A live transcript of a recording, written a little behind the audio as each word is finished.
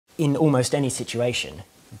in almost any situation,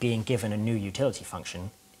 being given a new utility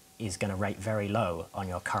function is going to rate very low on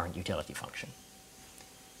your current utility function.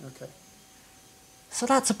 Okay. So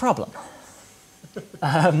that's a problem.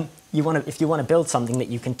 If you want to build something that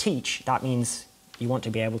you can teach, that means you want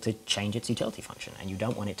to be able to change its utility function, and you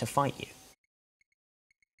don't want it to fight you.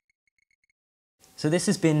 So this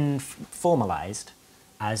has been formalized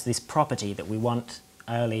as this property that we want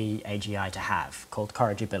early AGI to have, called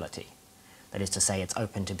corrigibility. That is to say, it's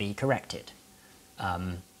open to be corrected.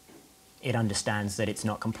 It understands that it's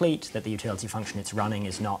not complete, that the utility function it's running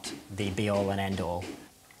is not the be-all and end-all.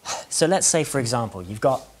 So let's say, for example, you've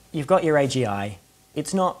got your AGI.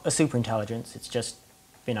 It's not a superintelligence. It's just,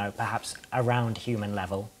 you know, perhaps around human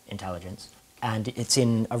level intelligence, and it's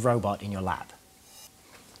in a robot in your lab.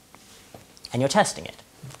 And you're testing it.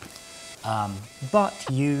 But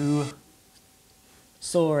you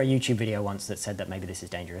saw a YouTube video once that said that maybe this is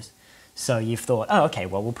dangerous. So you've thought, oh, okay,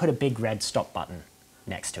 well, we'll put a big red stop button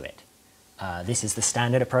next to it. This is the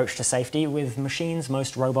standard approach to safety with machines.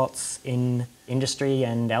 Most robots in industry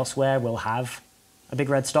and elsewhere will have a big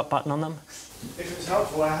red stop button on them. If it's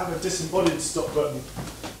helpful, I have a disembodied stop button.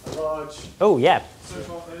 A large... Oh, yeah. So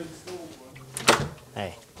far installed one.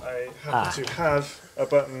 Hey. I happen to have a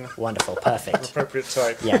button. Wonderful, perfect. Of appropriate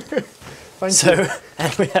type. Yeah. Thank you.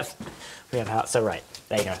 And we have how, so right,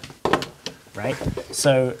 there you go. Right?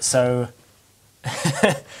 So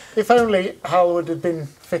If only Hal would have been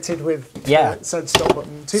fitted with said stop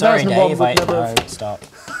button. 2001 sorry, Dave, would never have... no, stop.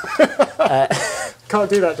 Can't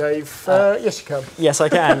do that, Dave. Yes, you can. Yes, I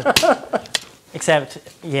can. Except,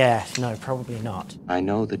 yeah, no, probably not. I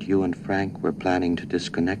know that you and Frank were planning to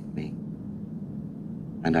disconnect me.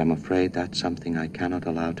 And I'm afraid that's something I cannot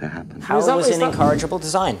allow to happen. How was an incorrigible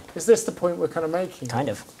design? Is this the point we're kind of making? Kind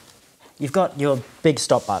of. You've got your big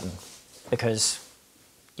stop button because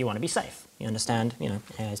you want to be safe. You understand, you know,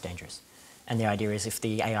 AI is dangerous. And the idea is if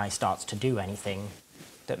the AI starts to do anything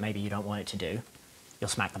that maybe you don't want it to do, you'll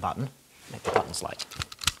smack the button, make the button slide,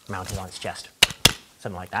 mount it on its chest,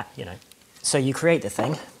 something like that, you know. So you create the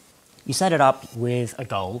thing, you set it up with a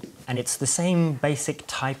goal, and it's the same basic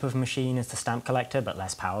type of machine as the stamp collector, but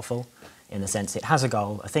less powerful, in the sense it has a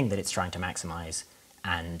goal, a thing that it's trying to maximize,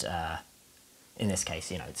 and in this case,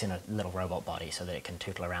 you know, it's in a little robot body so that it can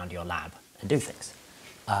tootle around your lab and do things.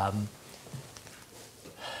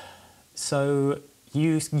 So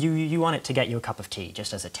you want it to get you a cup of tea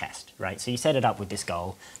just as a test, right? So you set it up with this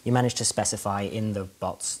goal. You manage to specify in the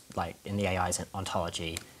bots, like in the AI's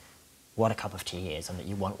ontology, what a cup of tea is and that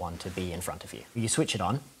you want one to be in front of you. You switch it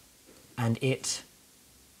on and it,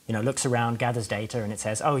 you know, looks around, gathers data, and it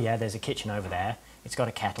says, oh yeah, there's a kitchen over there. It's got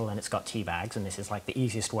a kettle and it's got tea bags, and this is like the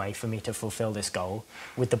easiest way for me to fulfill this goal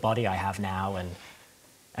with the body I have now and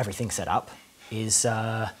everything set up is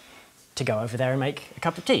to go over there and make a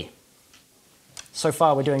cup of tea. So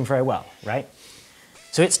far, we're doing very well, right?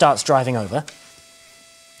 So it starts driving over,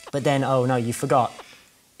 but then, oh no, you forgot.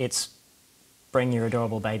 It's bring your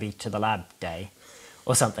adorable baby to the lab day,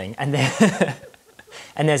 or something, and then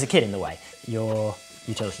and there's a kid in the way. Your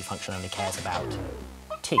utility function only cares about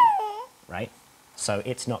tea, right? So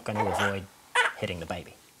it's not going to avoid hitting the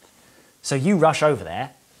baby. So you rush over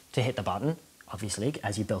there to hit the button, obviously,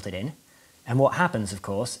 as you built it in, and what happens, of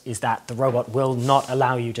course, is that the robot will not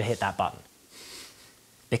allow you to hit that button,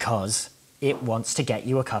 because it wants to get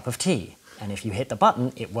you a cup of tea. And if you hit the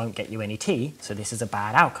button, it won't get you any tea, so this is a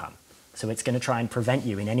bad outcome. So it's going to try and prevent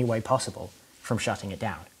you in any way possible from shutting it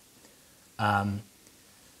down.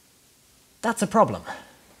 That's a problem.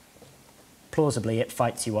 Plausibly, it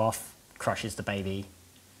fights you off, crushes the baby,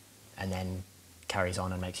 and then carries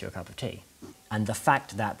on and makes you a cup of tea. And the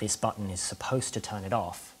fact that this button is supposed to turn it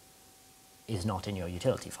off is not in your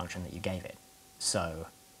utility function that you gave it. So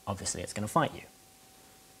obviously it's going to fight you.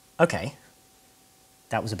 Okay,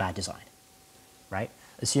 that was a bad design, right?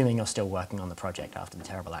 Assuming you're still working on the project after the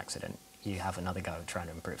terrible accident, you have another go trying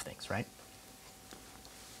to improve things, right?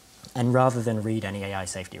 And rather than read any AI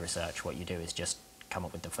safety research, what you do is just come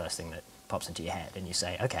up with the first thing that pops into your head, and you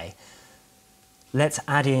say, okay, let's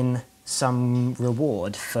add in some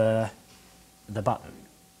reward for the button,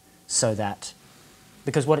 so that,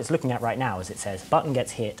 because what it's looking at right now is it says, button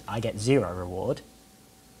gets hit, I get 0 reward.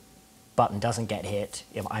 Button doesn't get hit,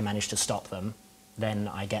 if I manage to stop them, then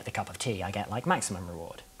I get the cup of tea, I get like maximum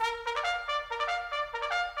reward.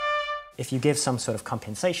 If you give some sort of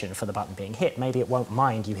compensation for the button being hit, maybe it won't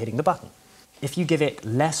mind you hitting the button. If you give it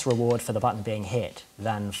less reward for the button being hit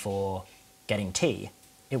than for getting tea,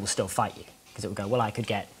 it will still fight you, because it will go, well, I could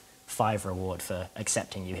get 5 reward for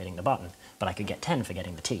accepting you hitting the button, but I could get 10 for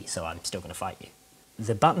getting the tea, so I'm still going to fight you.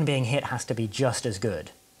 The button being hit has to be just as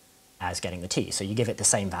good as getting the t. So you give it the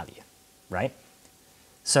same value, right?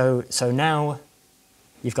 So now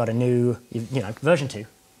you've got a new, version 2.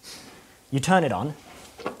 You turn it on,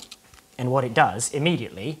 and what it does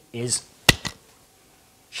immediately is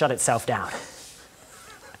shut itself down.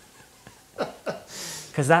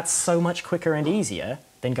 Because that's so much quicker and easier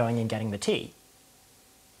than going and getting the t,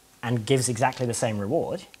 and gives exactly the same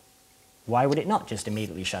reward. Why would it not just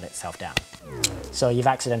immediately shut itself down? So you've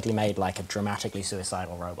accidentally made like a dramatically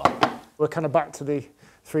suicidal robot. We're kind of back to the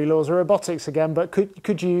 3 laws of robotics again, but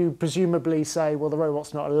could you presumably say, well, the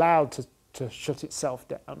robot's not allowed to shut itself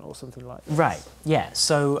down or something like that? Right, yeah.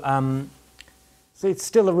 So it's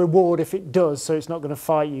still a reward if it does, so it's not going to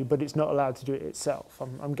fight you, but it's not allowed to do it itself.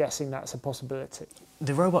 I'm guessing that's a possibility.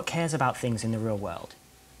 The robot cares about things in the real world,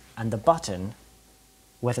 and the button,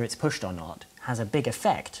 whether it's pushed or not, has a big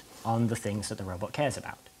effect on the things that the robot cares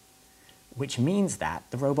about, which means that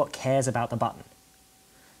the robot cares about the button.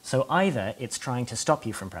 So either it's trying to stop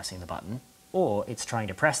you from pressing the button, or it's trying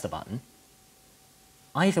to press the button.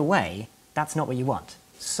 Either way, that's not what you want.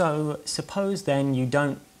 So suppose then you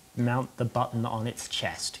don't mount the button on its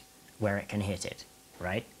chest where it can hit it,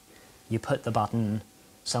 right? You put the button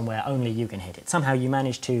somewhere only you can hit it. Somehow you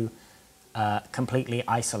manage to completely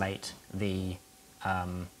isolate the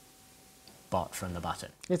bot from the button.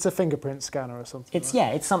 It's a fingerprint scanner or something. It's, yeah,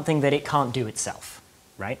 it's something that it can't do itself,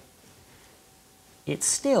 right? It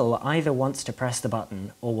still either wants to press the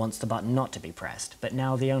button or wants the button not to be pressed, but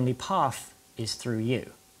now the only path is through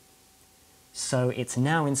you. So it's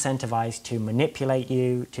now incentivized to manipulate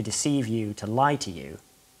you, to deceive you, to lie to you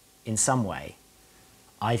in some way,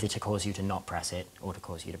 either to cause you to not press it or to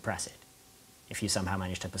cause you to press it. If you somehow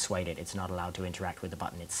manage to persuade it, it's not allowed to interact with the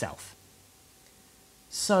button itself.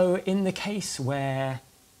 So in the case where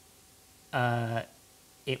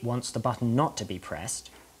it wants the button not to be pressed,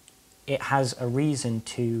 it has a reason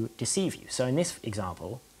to deceive you. So in this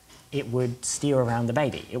example, it would steer around the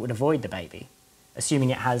baby. It would avoid the baby, assuming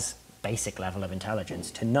it has basic level of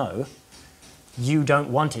intelligence to know you don't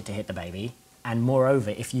want it to hit the baby, and moreover,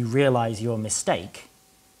 if you realize your mistake,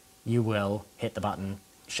 you will hit the button,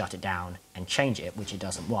 shut it down, and change it, which it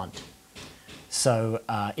doesn't want. So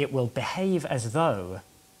it will behave as though,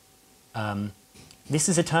 this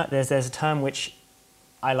is a term, there's a term which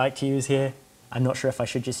I like to use here. I'm not sure if I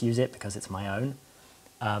should just use it because it's my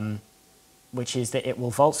own, which is that it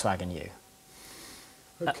will Volkswagen you.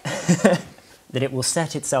 Okay. That it will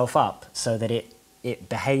set itself up so that it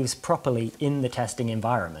behaves properly in the testing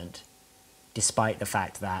environment, despite the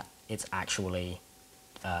fact that it's actually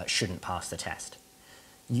shouldn't pass the test.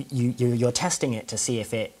 You're testing it to see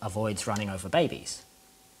if it avoids running over babies.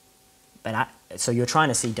 But so you're trying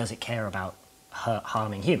to see, does it care about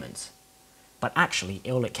harming humans? But actually,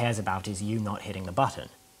 all it cares about is you not hitting the button.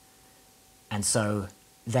 And so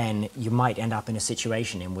then you might end up in a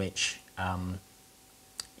situation in which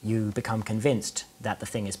you become convinced that the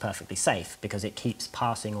thing is perfectly safe because it keeps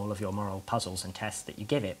passing all of your moral puzzles and tests that you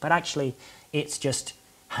give it. But actually, it's just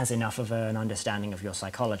has enough of an understanding of your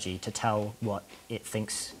psychology to tell what it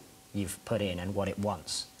thinks you've put in and what it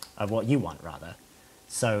wants, or what you want, rather.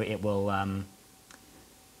 So it will,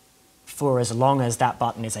 for as long as that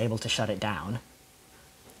button is able to shut it down,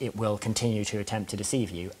 it will continue to attempt to deceive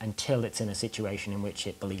you until it's in a situation in which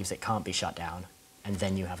it believes it can't be shut down, and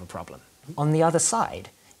then you have a problem. On the other side,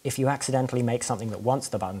 if you accidentally make something that wants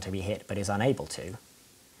the button to be hit but is unable to,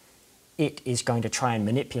 it is going to try and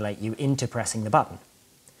manipulate you into pressing the button.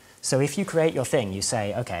 So if you create your thing, you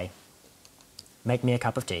say, okay, make me a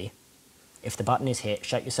cup of tea. If the button is hit,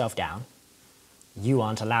 shut yourself down. You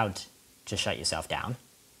aren't allowed to shut yourself down.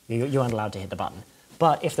 You aren't allowed to hit the button.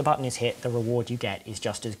 But if the button is hit, the reward you get is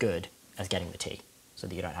just as good as getting the tea, so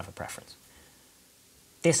that you don't have a preference.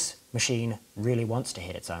 This machine really wants to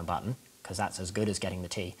hit its own button, because that's as good as getting the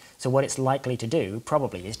tea. So what it's likely to do,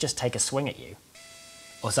 probably, is just take a swing at you,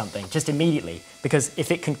 or something, just immediately. Because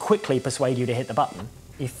if it can quickly persuade you to hit the button,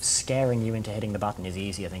 if scaring you into hitting the button is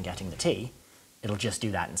easier than getting the tea, it'll just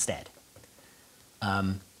do that instead.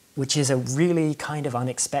 Which is a really kind of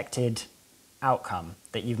unexpected outcome,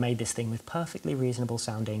 that you've made this thing with perfectly reasonable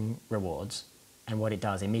sounding rewards, and what it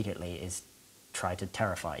does immediately is try to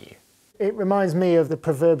terrify you. It reminds me of the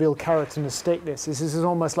proverbial carrot and the stick. This is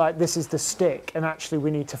almost like this is the stick, and actually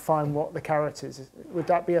we need to find what the carrot is. Would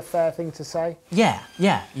that be a fair thing to say? Yeah.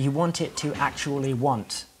 You want it to actually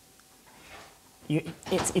want.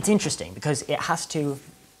 It's interesting because it has to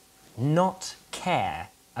not care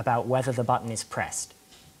about whether the button is pressed,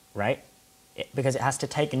 right? Because it has to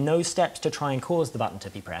take no steps to try and cause the button to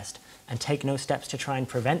be pressed, and take no steps to try and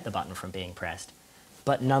prevent the button from being pressed,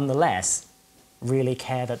 but nonetheless really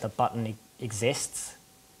care that the button exists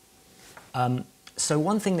So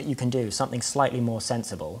one thing that you can do, something slightly more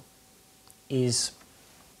sensible, is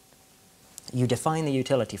you define the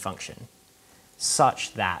utility function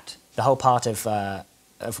such that the whole part of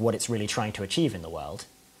what it's really trying to achieve in the world,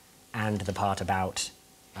 and the part about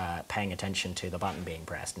paying attention to the button being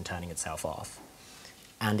pressed and turning itself off,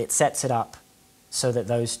 and it sets it up so that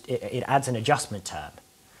it adds an adjustment term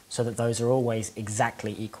so that those are always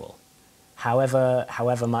exactly equal. However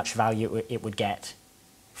much value it would get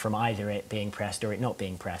from either it being pressed or it not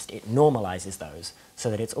being pressed, it normalizes those so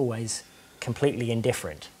that it's always completely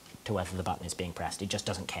indifferent to whether the button is being pressed. It just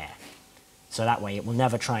doesn't care. So that way it will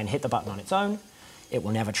never try and hit the button on its own. It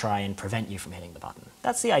will never try and prevent you from hitting the button.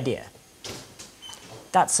 That's the idea.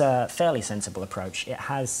 That's a fairly sensible approach. It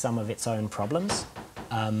has some of its own problems.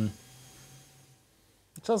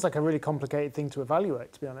 It sounds like a really complicated thing to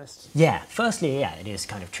evaluate, to be honest. Yeah, firstly, yeah, it is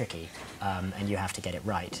kind of tricky, and you have to get it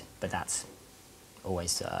right, but that's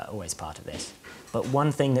always part of this. But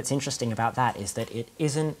one thing that's interesting about that is that it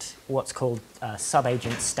isn't what's called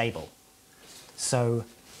subagent stable. So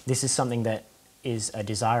this is something that is a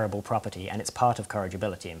desirable property, and it's part of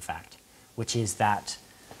corrigibility, in fact, which is that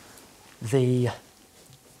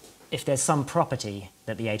if there's some property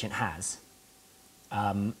that the agent has,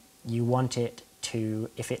 you want it to,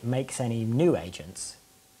 if it makes any new agents,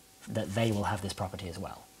 that they will have this property as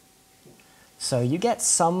well. So you get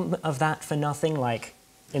some of that for nothing, like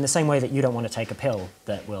in the same way that you don't want to take a pill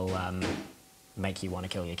that will make you want to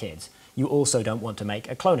kill your kids, you also don't want to make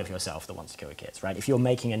a clone of yourself that wants to kill your kids, right? If you're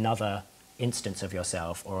making another instance of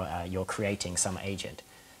yourself, or you're creating some agent,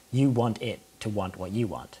 you want it to want what you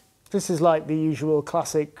want. This is like the usual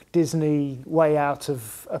classic Disney way out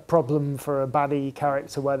of a problem for a baddie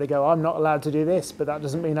character where they go, I'm not allowed to do this, but that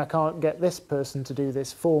doesn't mean I can't get this person to do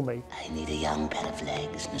this for me. I need a young pair of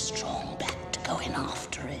legs and a strong back to go in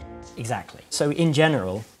after it. Exactly. So in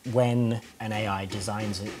general, when an AI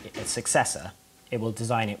designs a successor, it will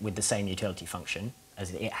design it with the same utility function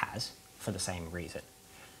as it has for the same reason.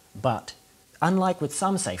 But unlike with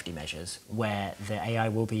some safety measures, where the AI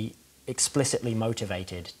will be explicitly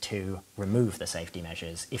motivated to remove the safety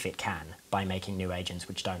measures, if it can, by making new agents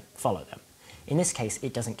which don't follow them. In this case,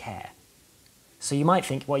 it doesn't care. So you might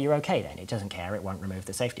think, well, you're okay then. It doesn't care, it won't remove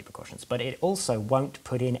the safety precautions. But it also won't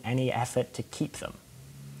put in any effort to keep them.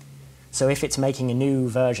 So if it's making a new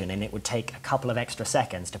version and it would take a couple of extra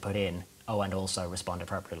seconds to put in, oh, and also respond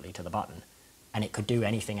appropriately to the button, and it could do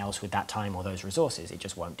anything else with that time or those resources, it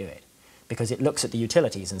just won't do it. Because it looks at the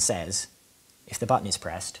utilities and says, if the button is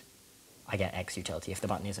pressed, I get X utility. If the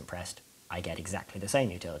button isn't pressed, I get exactly the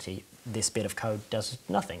same utility. This bit of code does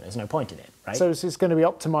nothing. There's no point in it, right? So it's going to be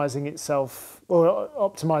optimizing itself, or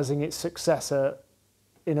optimizing its successor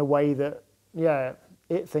in a way that, yeah,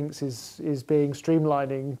 it thinks is being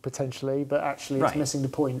streamlining potentially, but actually it's missing the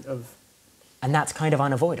point of... And that's kind of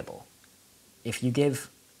unavoidable. If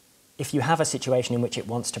you have a situation in which it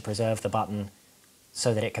wants to preserve the button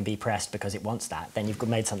so that it can be pressed because it wants that, then you've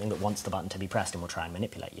made something that wants the button to be pressed and will try and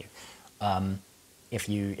manipulate you. If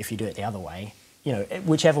you do it the other way, you know,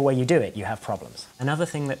 whichever way you do it, you have problems. Another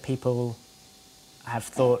thing that people have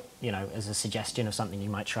thought, you know, as a suggestion of something you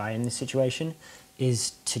might try in this situation,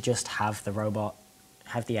 is to just have the robot,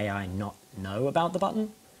 have the AI not know about the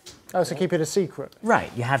button. Oh, so keep it a secret.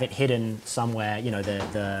 Right, you have it hidden somewhere, you know,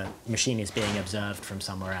 the machine is being observed from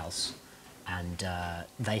somewhere else, and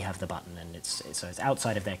they have the button, and so it's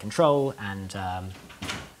outside of their control, and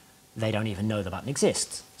they don't even know the button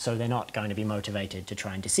exists. So they're not going to be motivated to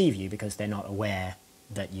try and deceive you because they're not aware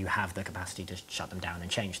that you have the capacity to shut them down and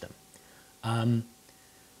change them.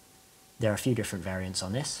 There are a few different variants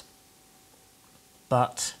on this,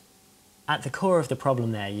 but at the core of the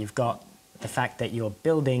problem there, you've got the fact that you're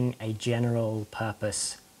building a general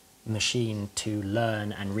purpose machine to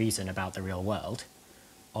learn and reason about the real world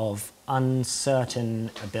of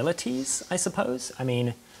uncertain abilities, I suppose. I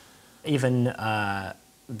mean, even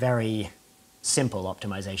very simple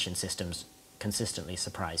optimization systems consistently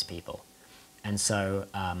surprise people. And so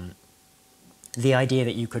the idea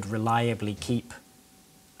that you could reliably keep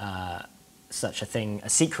such a thing a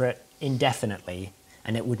secret indefinitely,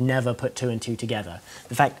 and it would never put two and two together.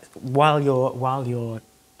 The fact, while you're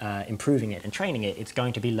improving it and training it, it's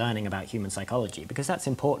going to be learning about human psychology, because that's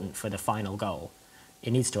important for the final goal.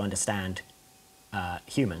 It needs to understand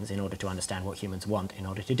humans in order to understand what humans want, in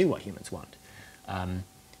order to do what humans want.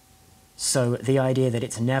 So the idea that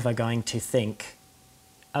it's never going to think,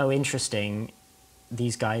 oh, interesting,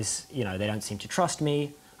 these guys, you know, they don't seem to trust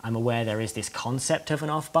me. I'm aware there is this concept of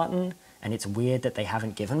an off button, and it's weird that they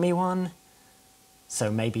haven't given me one.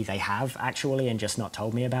 So maybe they have actually and just not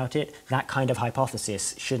told me about it. That kind of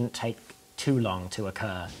hypothesis shouldn't take too long to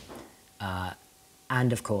occur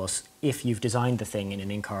And of course, if you've designed the thing in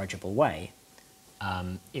an incorrigible way,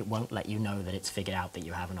 it won't let you know that it's figured out that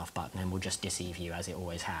you have an off button and will just deceive you as it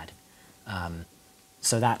always had.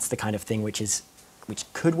 So that's the kind of thing which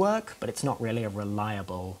could work, but it's not really a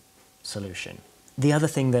reliable solution. The other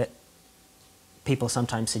thing that people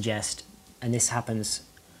sometimes suggest, and this happens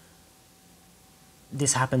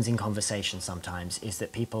in conversation sometimes, is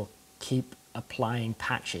that people keep applying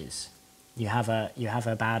patches. You have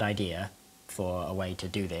a bad idea for a way to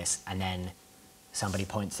do this, and then somebody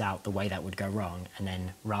points out the way that would go wrong, and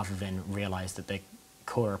then rather than realize that the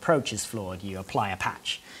core approach is flawed, you apply a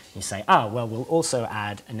patch. You say, oh, well, we'll also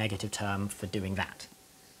add a negative term for doing that,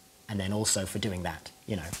 and then also for doing that,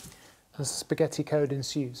 you know. And spaghetti code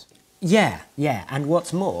ensues. Yeah, yeah, and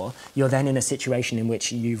what's more, you're then in a situation in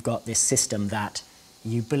which you've got this system that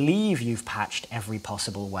you believe you've patched every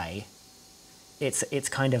possible way. It's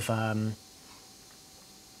kind of,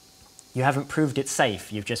 you haven't proved it's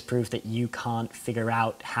safe, you've just proved that you can't figure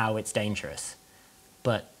out how it's dangerous.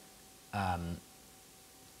 But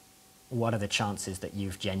what are the chances that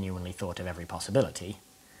you've genuinely thought of every possibility?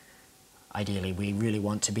 Ideally, we really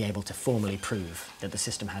want to be able to formally prove that the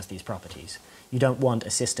system has these properties. You don't want a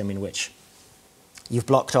system in which you've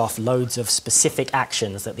blocked off loads of specific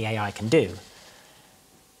actions that the AI can do,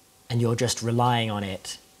 and you're just relying on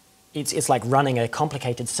it. It's like running a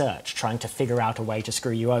complicated search, trying to figure out a way to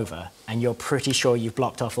screw you over, and you're pretty sure you've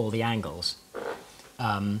blocked off all the angles.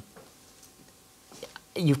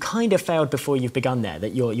 You've kind of failed before you've begun there,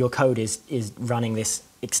 that your code is running this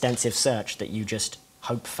extensive search that you just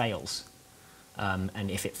hope fails. And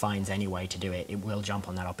if it finds any way to do it, it will jump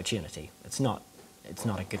on that opportunity. It's not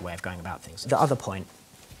a good way of going about things. The other point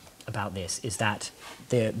about this is that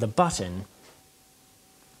the button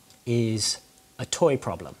is a toy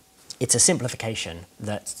problem. It's a simplification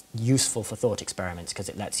that's useful for thought experiments because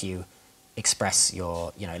it lets you express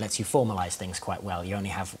your, it lets you formalize things quite well. You only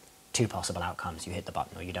have two possible outcomes. You hit the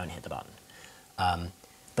button or you don't hit the button.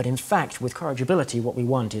 But in fact, with corrigibility, what we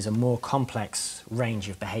want is a more complex range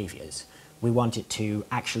of behaviors. We want it to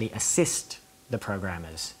actually assist the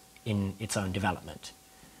programmers in its own development.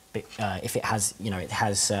 If it has, it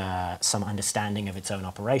has some understanding of its own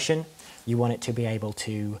operation, you want it to be able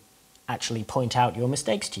to actually point out your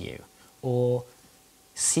mistakes to you, or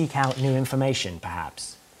seek out new information,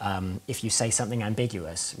 perhaps. If you say something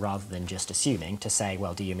ambiguous, rather than just assuming, to say,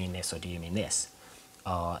 well, do you mean this or do you mean this?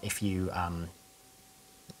 Or if you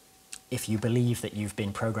believe that you've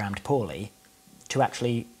been programmed poorly, to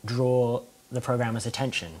actually draw the programmer's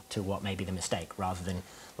attention to what may be the mistake, rather than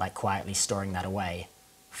like quietly storing that away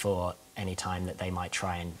for any time that they might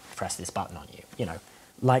try and press this button on you.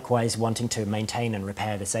 Likewise, wanting to maintain and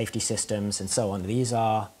repair the safety systems and so on. These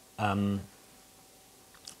are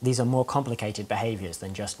more complicated behaviors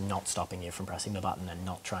than just not stopping you from pressing the button and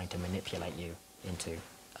not trying to manipulate you into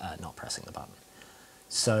not pressing the button.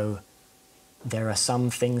 So there are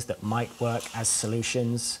some things that might work as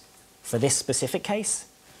solutions for this specific case,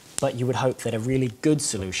 but you would hope that a really good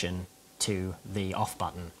solution to the off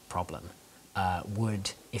button problem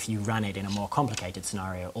would, if you run it in a more complicated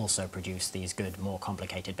scenario, also produce these good, more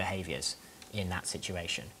complicated behaviors in that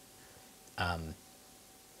situation.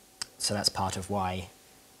 So that's part of why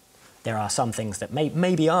there are some things that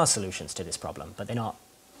maybe are solutions to this problem, but they're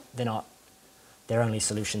only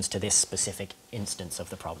solutions to this specific instance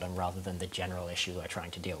of the problem rather than the general issue we're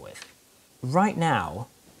trying to deal with. Right now,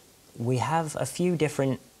 we have a few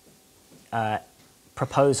different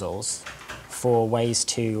proposals for ways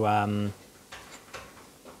to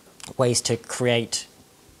create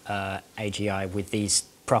AGI with these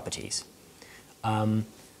properties,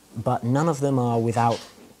 but none of them are without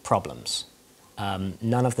problems.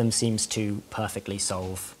 None of them seems to perfectly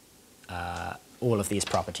solve all of these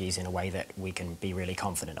properties in a way that we can be really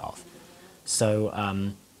confident of.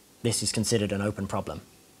 So this is considered an open problem.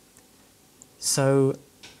 So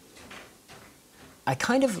I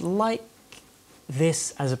kind of like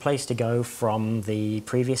this as a place to go from the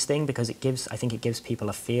previous thing, because I think it gives people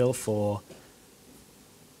a feel for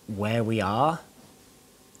where we are,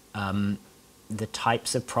 the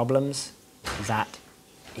types of problems that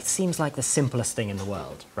it seems like the simplest thing in the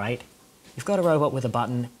world, right? You've got a robot with a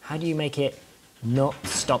button. How do you make it not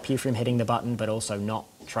stop you from hitting the button, but also not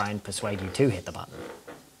try and persuade you to hit the button?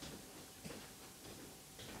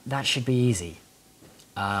 That should be easy,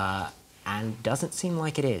 and doesn't seem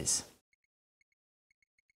like it is.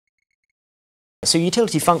 So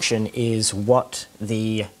utility function is what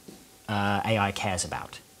the AI cares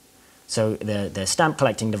about. So the stamp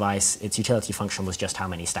collecting device, its utility function was just how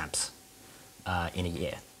many stamps in a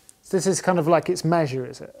year. So this is kind of like its measure,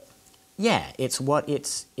 is it? Yeah, it's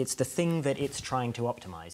the thing that it's trying to optimize.